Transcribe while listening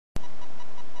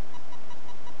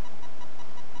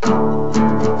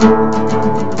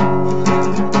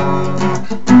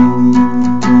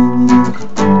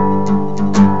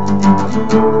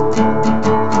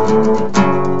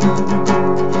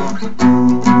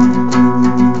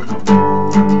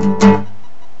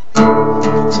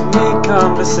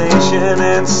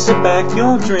back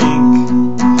your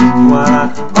drink while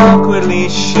I awkwardly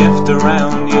shift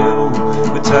around you.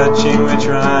 We're touching, we're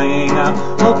trying, I'm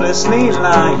hopelessly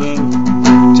lying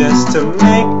just to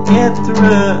make it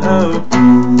through.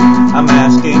 I'm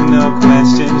asking no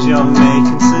questions, you're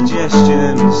making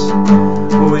suggestions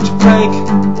which break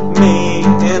me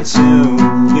in two.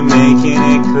 You're making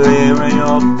it clearer,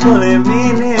 you're pulling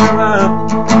me nearer.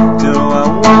 Do I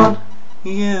want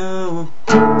you?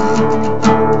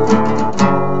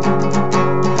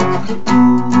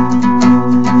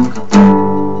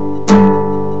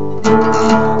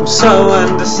 I'm so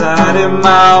undecided,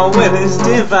 my will is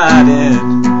divided.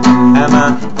 Am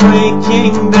I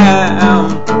breaking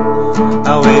down? I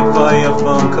wait for your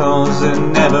phone calls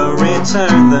and never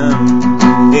return them.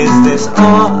 Is this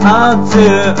all I'll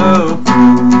do?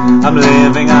 I'm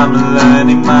living, I'm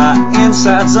learning, my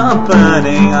insides are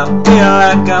burning. I feel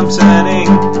like I'm turning.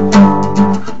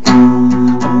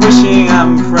 I'm wishing,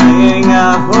 I'm praying,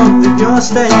 I hope that you're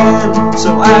staying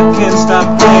so I can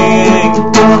stop playing.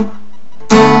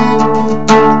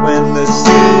 When the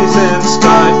seasons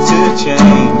start to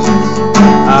change,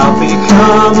 I'll be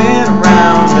coming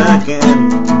round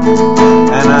again,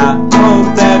 and I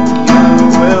hope that you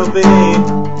will be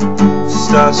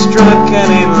starstruck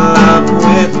and in love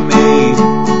with me.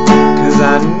 Cause I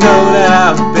know that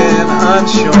I've been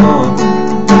unsure,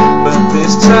 but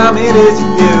this time it is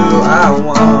you I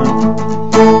want.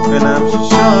 And I'm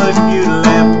sure if you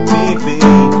let me be,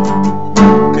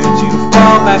 could you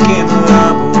fall back in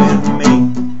love with me?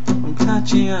 I'm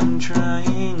touching, I'm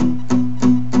trying,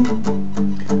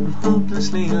 I'm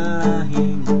hopelessly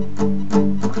lying.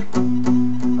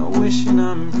 I'm wishing,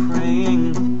 I'm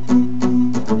praying,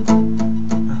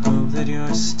 I hope that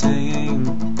you're staying.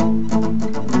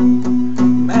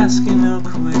 I'm asking no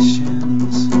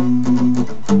questions,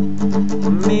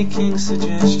 I'm making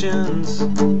suggestions,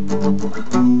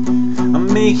 I'm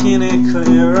making it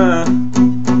clearer.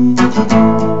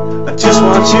 I just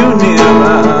want you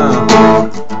nearer.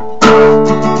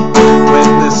 When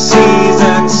the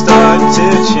seasons start to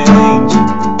change,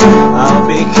 I'll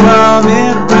be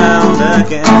coming round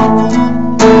again,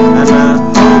 and I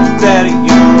hope that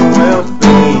you will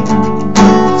be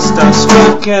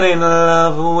starstruck and in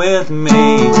love with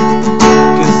me.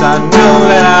 Cause I know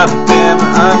that I've been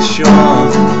unsure,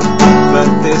 but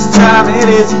this time it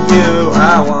is you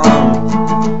I want.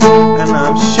 And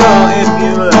I'm sure if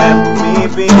you let me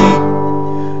be,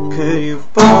 could you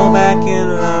fall back in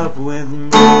love with me?